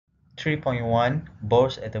3.1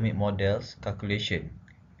 Bohr's atomic models calculation.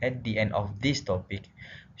 At the end of this topic,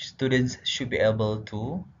 students should be able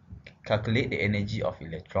to calculate the energy of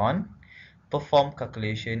electron, perform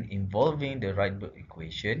calculation involving the Rydberg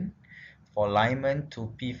equation for Lyman to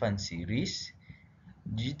P-Fan series,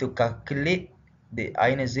 to calculate the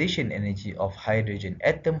ionization energy of hydrogen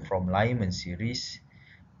atom from Lyman series,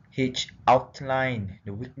 outline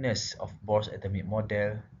the weakness of Bohr's atomic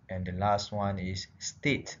model, and the last one is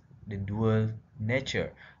state the dual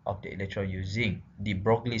nature of the electron using the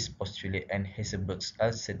Broglie's postulate and Heisenberg's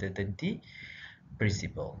uncertainty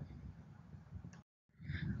principle.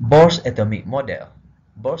 Bohr's atomic model.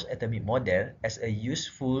 Bohr's atomic model as a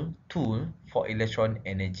useful tool for electron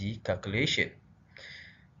energy calculation.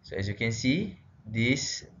 So as you can see,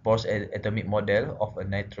 this Bohr's atomic model of a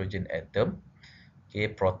nitrogen atom. Okay,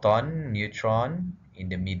 proton, neutron in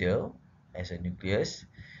the middle as a nucleus,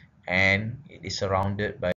 and it is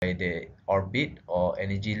surrounded by the orbit or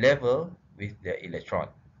energy level with the electron.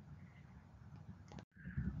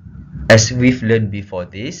 As we've learned before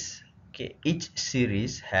this, okay, each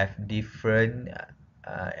series have different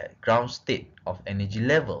ground state of energy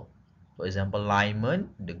level. For example, Lyman,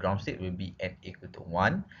 the ground state will be n equal to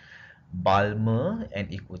 1. Balmer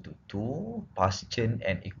n equal to 2, Paschen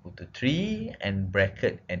n equal to 3, and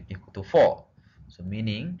bracket n equal to 4. So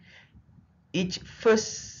meaning each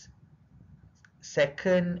first,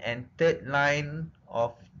 second, and third line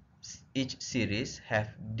of each series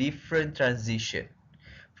have different transition.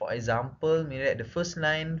 For example, the first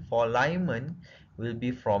line for Lyman will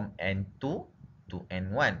be from N2 to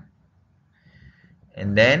N1.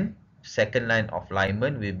 And then second line of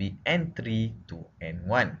Lyman will be N3 to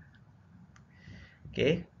N1.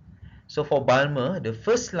 Okay, so for Balmer, the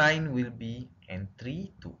first line will be N3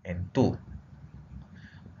 to N2.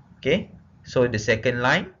 Okay, so the second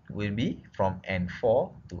line will be from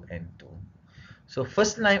N4 to N2. So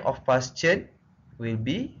first line of Paschen will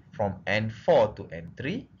be from N4 to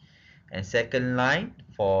N3, and second line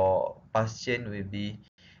for Paschen will be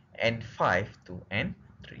N5 to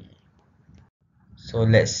N3. So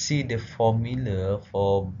let's see the formula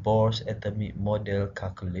for Bohr's atomic model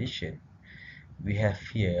calculation. We have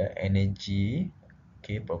here energy,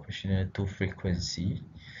 okay, proportional to frequency.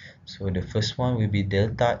 So the first one will be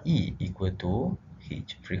delta E equal to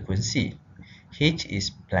H, frequency. H is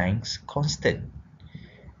Planck's constant.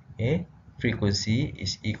 Okay, frequency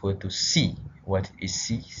is equal to C. What is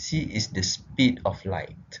C? C is the speed of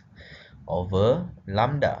light over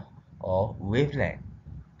lambda or wavelength.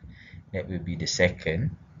 That will be the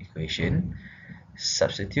second equation.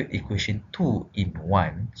 Substitute equation 2 in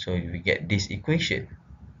 1, so we get this equation.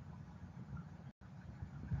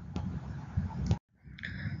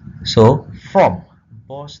 So from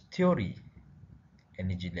Bohr's theory,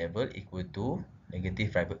 energy level equal to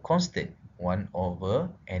negative Rydberg constant 1 over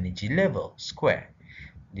energy level square.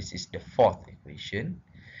 This is the fourth equation,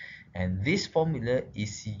 and this formula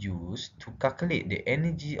is used to calculate the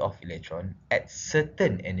energy of electron at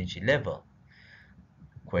certain energy level.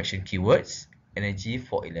 Question keywords: energy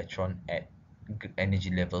for electron at energy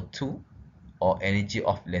level 2, or energy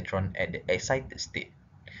of electron at the excited state,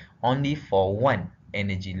 only for one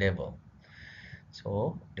energy level.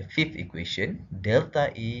 So the fifth equation,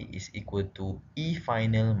 delta E is equal to E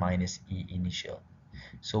final minus E initial.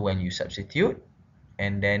 So when you substitute,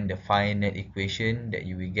 and then the final equation that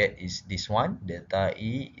you will get is this one, delta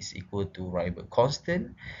E is equal to Rydberg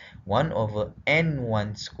constant 1 over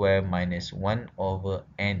N1 square minus 1 over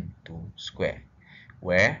N2 square,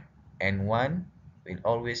 where N1 will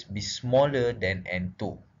always be smaller than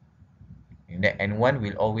N2. And that N1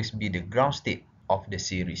 will always be the ground state of the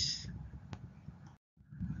series.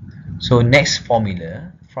 So next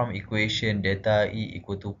formula, from equation delta E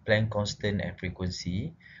equal to Planck constant and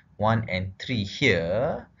frequency 1 and 3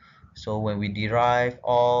 here. So when we derive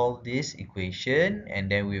all this equation, and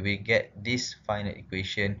then we will get this final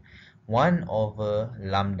equation 1 over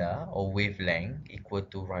lambda or wavelength equal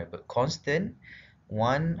to Rydberg constant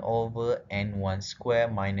 1 over N1 square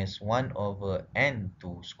minus 1 over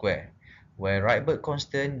N2 square, where Rydberg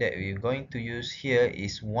constant that we're going to use here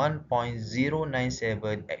is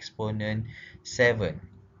 1.097 exponent 7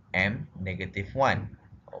 m negative 1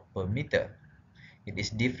 per meter. It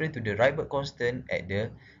is different to the Rydberg constant at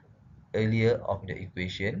the earlier of the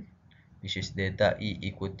equation, which is delta E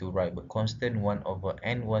equal to Rydberg constant 1 over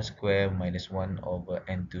N1 square minus 1 over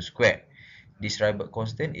N2 square. This Rydberg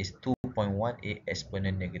constant is 2.18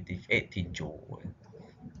 exponent negative 18 joule.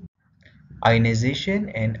 Ionization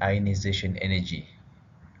and ionization energy.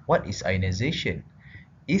 What is ionization?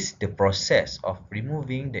 Is the process of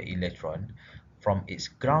removing the electron from its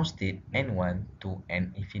ground state N1 to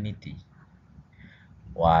N infinity,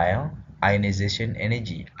 while ionization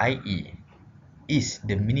energy, IE, is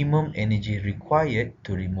the minimum energy required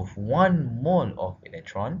to remove 1 mole of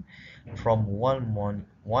electron from 1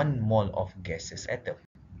 mole of gaseous atom.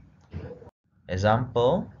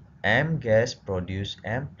 Example, M gas produce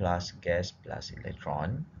M plus gas plus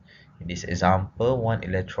electron. In this example, 1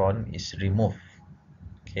 electron is removed.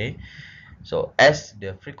 Okay, so as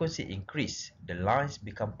the frequency increase, the lines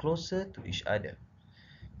become closer to each other.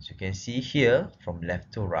 So you can see here from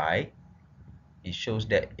left to right, it shows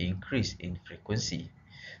that increase in frequency.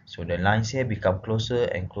 So the lines here become closer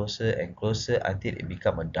and closer and closer until it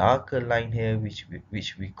become a darker line here, which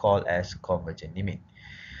we call as convergent limit.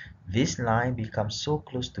 This line becomes so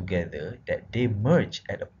close together that they merge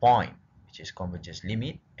at a point, which is convergence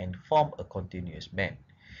limit, and form a continuous band.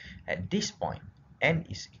 At this point, n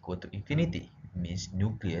is equal to infinity, means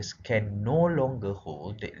nucleus can no longer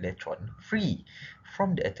hold the electron free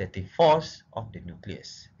from the attractive force of the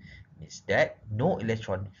nucleus. Means that no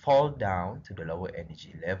electron fall down to the lower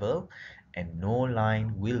energy level and no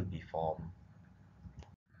line will be formed.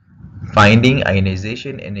 Finding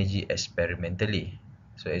ionization energy experimentally.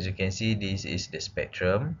 So as you can see, this is the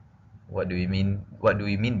spectrum. What do we mean? What do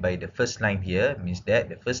we mean by the first line here? Means that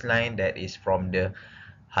the first line that is from the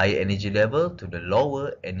higher energy level to the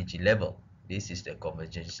lower energy level. This is the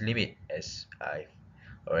convergence limit, as I've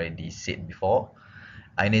already said before.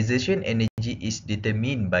 Ionization energy is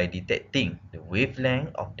determined by detecting the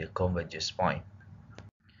wavelength of the convergence point.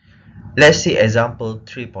 Let's see example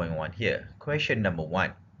 3.1 here. Question number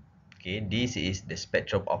 1. Okay, this is the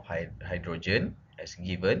spectrum of hydrogen as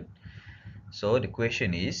given. So the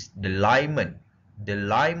question is the Lyman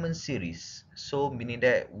series. So meaning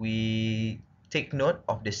that we take note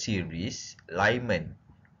of the series Lyman.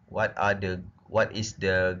 What is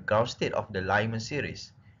the ground state of the Lyman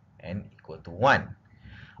series? N equal to 1.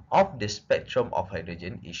 Of the spectrum of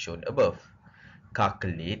hydrogen is shown above.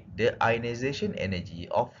 Calculate the ionization energy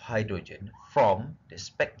of hydrogen from the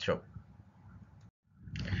spectrum.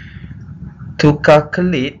 To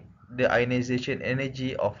calculate the ionization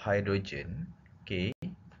energy of hydrogen, okay,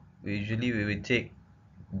 we will take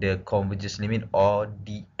the convergence limit or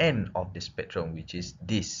the end of the spectrum, which is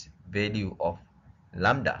this value of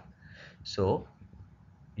lambda. So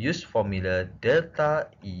use formula delta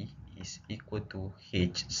E is equal to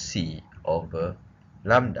Hc over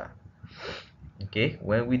lambda. Okay,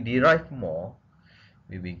 when we derive more,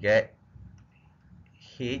 we will get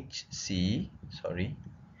Hc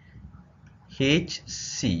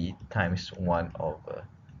times 1 over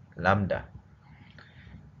lambda.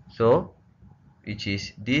 So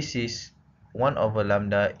this is 1 over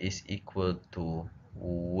lambda is equal to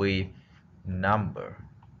wave number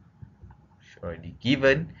already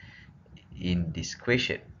given in this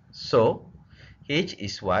question. So h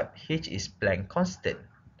is what? H is Planck constant.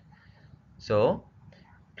 So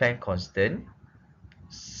Planck constant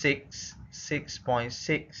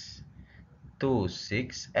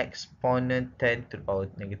 6.626 exponent 10 to the power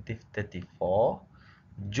negative 34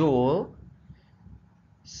 joule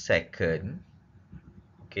second,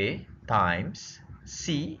 okay, times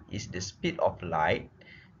c is the speed of light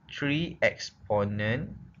 3 exponent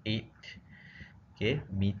 8, okay,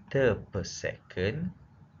 meter per second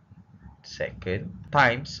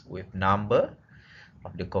times with number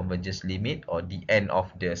of the convergence limit or the end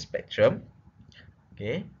of the spectrum,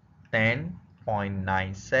 okay,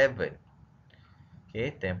 10.97,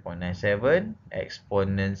 okay, 10.97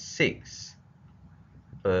 exponent 6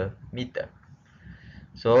 per meter.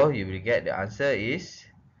 So you will get the answer is,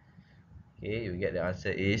 okay, you will get the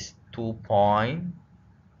answer is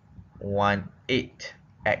 2.18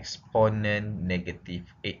 exponent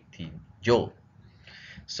negative 18 joule.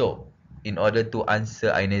 So in order to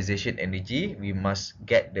answer ionization energy, we must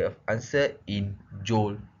get the answer in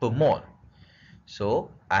joule per mole.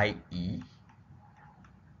 So IE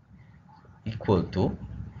equal to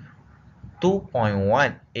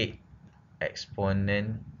 2.18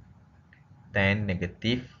 exponent 10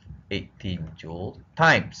 negative 18 joule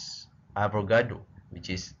times Avogadro, which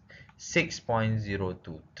is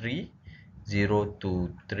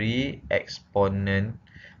 6.023 exponent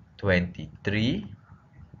 23,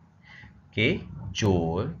 okay,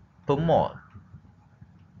 joule per mole.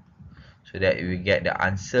 So that we get the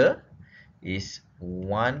answer is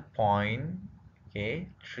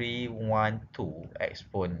 1.312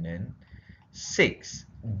 exponent 6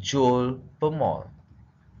 joule per mole.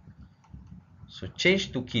 So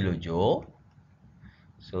change to kilojoule.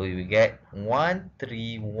 So we get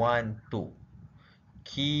 1312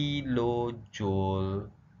 kilojoule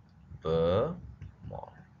per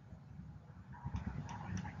mole.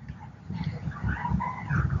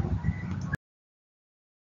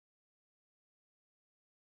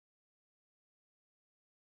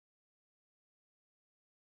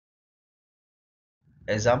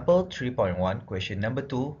 Example 3.1, question number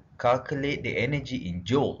 2, calculate the energy in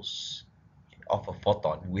joules of a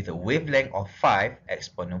photon with a wavelength of 5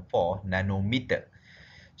 exponent 4 nanometer.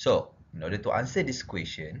 So, in order to answer this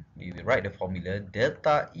question, we will write the formula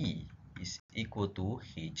delta E is equal to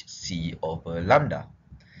hc over lambda.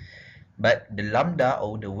 But the lambda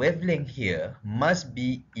or the wavelength here must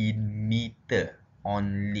be in meter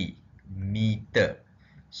only. Meter.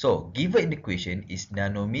 So, given in the question is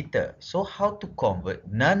nanometer. So, how to convert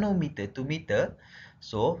nanometer to meter?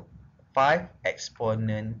 So, 5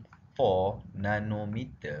 exponent 4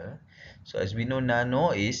 nanometer. So, as we know,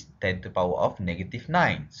 nano is 10 to the power of negative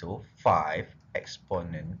 9. So, 5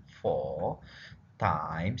 exponent 4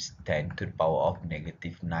 times 10 to the power of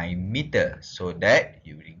negative 9 meter. So that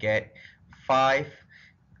you will get 5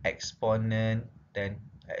 exponent 10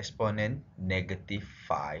 exponent negative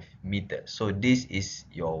 5 meter. So this is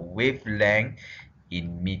your wavelength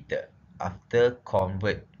in meter after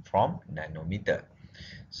convert from nanometer.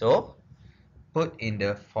 So put in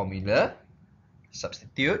the formula,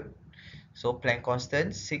 substitute. So Planck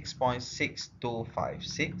constant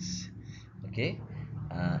 6.6256. Okay,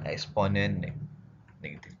 exponent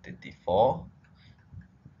negative 34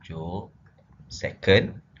 joule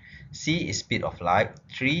second. C is speed of light,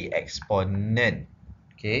 3 exponent,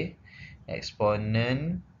 okay,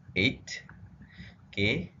 exponent 8,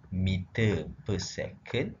 okay, meter per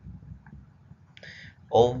second,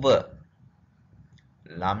 over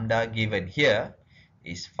lambda given here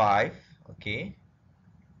is 5, okay,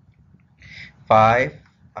 5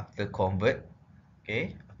 after convert,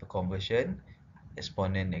 okay, after conversion,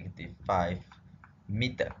 exponent negative 5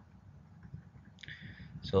 meter.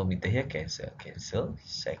 So meter here cancel, cancel,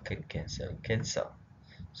 second cancel, cancel.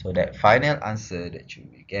 So that final answer that you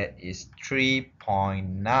will get is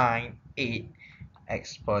 3.98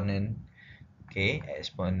 exponent, okay,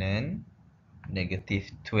 exponent negative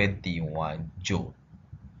 21 joule.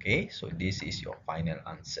 Okay, so this is your final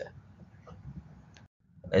answer.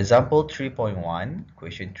 Example 3.1,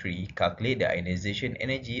 question 3, calculate the ionization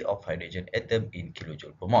energy of hydrogen atom in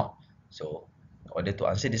kilojoule per mole. So, in order to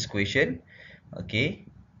answer this question, okay,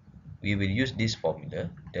 we will use this formula.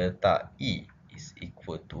 Delta E is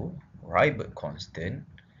equal to Rybert constant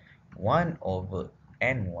 1 over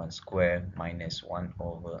n1 square minus 1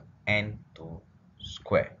 over n2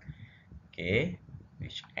 square. Okay,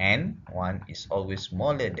 which n1 is always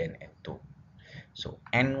smaller than n2. So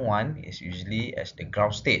n1 is usually as the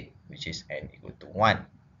ground state, which is n equal to 1.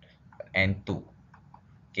 N2,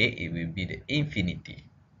 okay, it will be the infinity.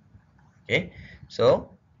 Okay, so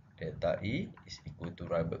delta E is equal to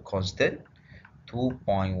Rybert constant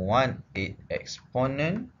 2.18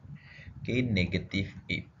 exponent, okay, negative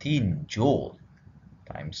 18 joule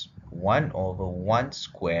times 1 over 1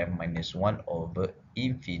 square minus 1 over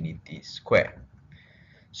infinity square.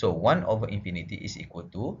 So 1 over infinity is equal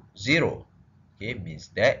to 0. Okay, means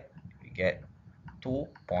that we get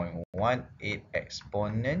 2.18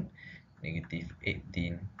 exponent negative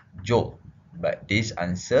 18 joule. But this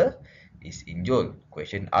answer is in joule.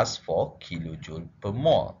 Question asks for kilojoule per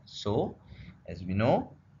mole. So as we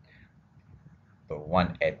know, per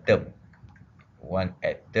one atom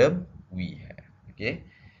we have, okay,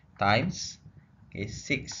 times, okay,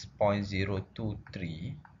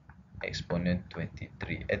 6.023 exponent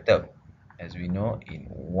 23 atom. As we know, in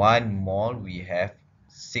 1 mole we have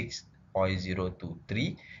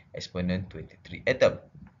 6.023 exponent 23 atom.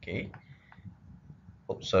 Okay,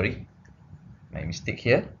 oh sorry, my mistake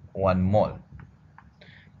here, 1 mole,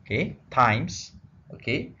 okay, times,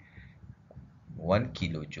 okay, 1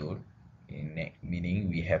 kilojoule, meaning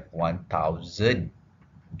we have 1000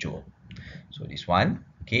 joule. So this one,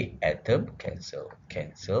 okay, atom cancel,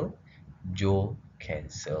 cancel, joule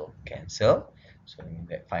cancel, cancel. So in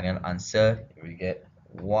that final answer, we get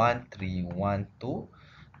 1312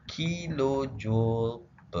 kilojoule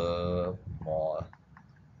per mole.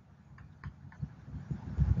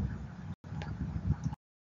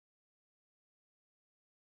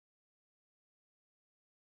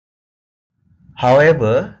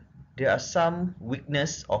 However, there are some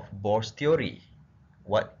weakness of Bohr's theory.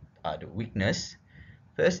 What are the weakness?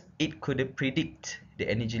 First, it couldn't predict the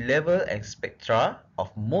energy level and spectra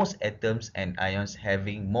of most atoms and ions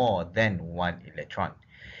having more than one electron.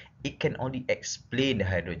 It can only explain the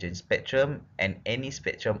hydrogen spectrum and any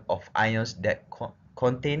spectrum of ions that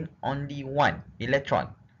contain only one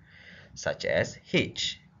electron, such as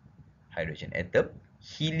H, hydrogen atom,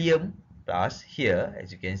 helium plus, here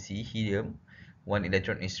as you can see, helium, one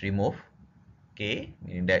electron is removed, okay,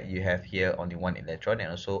 meaning that you have here only one electron, and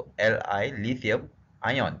also Li, lithium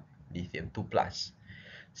ion, lithium 2 plus.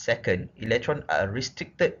 Second, electrons are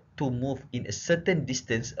restricted to move in a certain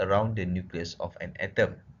distance around the nucleus of an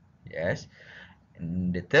atom. Yes.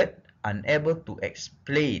 And the third, unable to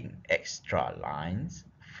explain extra lines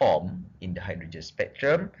formed in the hydrogen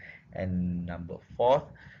spectrum. And number fourth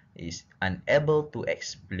is unable to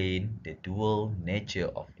explain the dual nature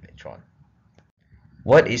of electron.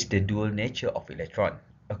 What is the dual nature of electron?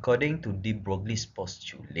 According to de Broglie's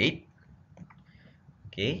postulate,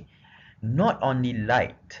 okay, not only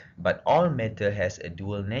light, but all matter has a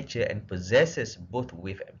dual nature and possesses both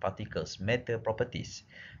wave and particles matter properties.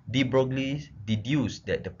 De Broglie deduced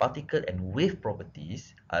that the particle and wave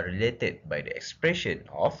properties are related by the expression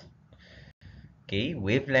of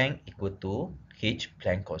wavelength equal to h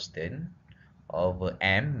Planck constant over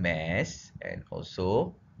m mass and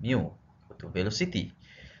also mu equal to velocity.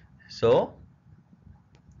 So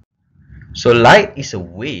light is a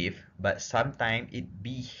wave, but sometimes it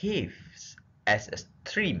behaves as a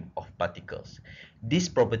stream of particles. This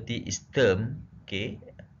property is termed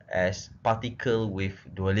as particle wave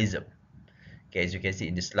dualism. Okay, as you can see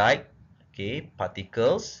in the slide,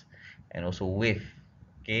 particles and also wave,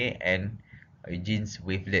 and Eugene's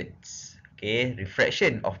wavelets.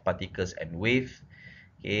 Refraction of particles and waves,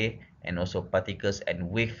 and also particles and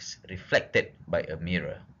waves reflected by a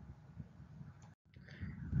mirror.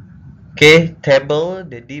 Table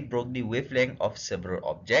the de Broglie wavelength of several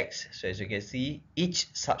objects. So as you can see, each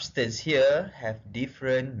substance here have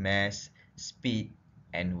different mass, speed,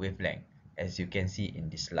 and wavelength, as you can see in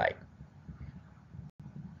this slide.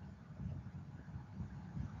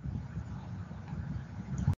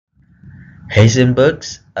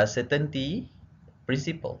 Heisenberg's uncertainty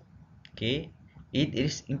principle. It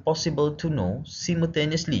is impossible to know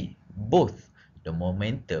simultaneously both the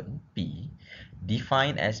momentum P,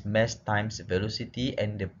 defined as mass times velocity,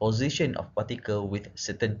 and the position of particle with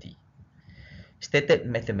certainty. Stated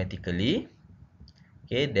mathematically,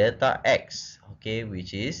 delta x,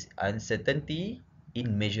 which is uncertainty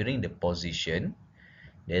in measuring the position,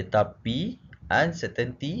 delta P,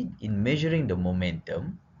 uncertainty in measuring the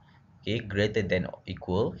momentum, greater than or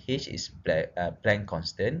equal, h is Planck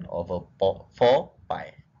constant over 4 pi.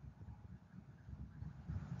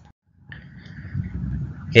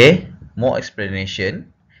 More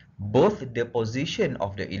explanation. Both the position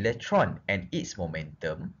of the electron and its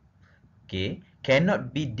momentum,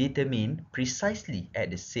 cannot be determined precisely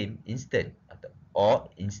at the same instant or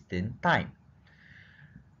instant time.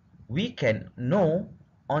 We can know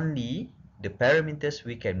only the parameters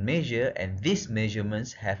we can measure, and these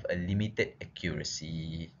measurements have a limited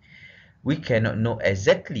accuracy. We cannot know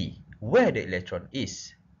exactly where the electron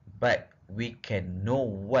is, but we can know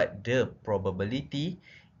what the probability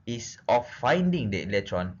is of finding the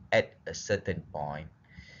electron at a certain point.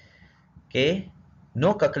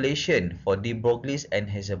 No calculation for de Broglie's and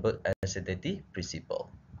Heisenberg uncertainty principle.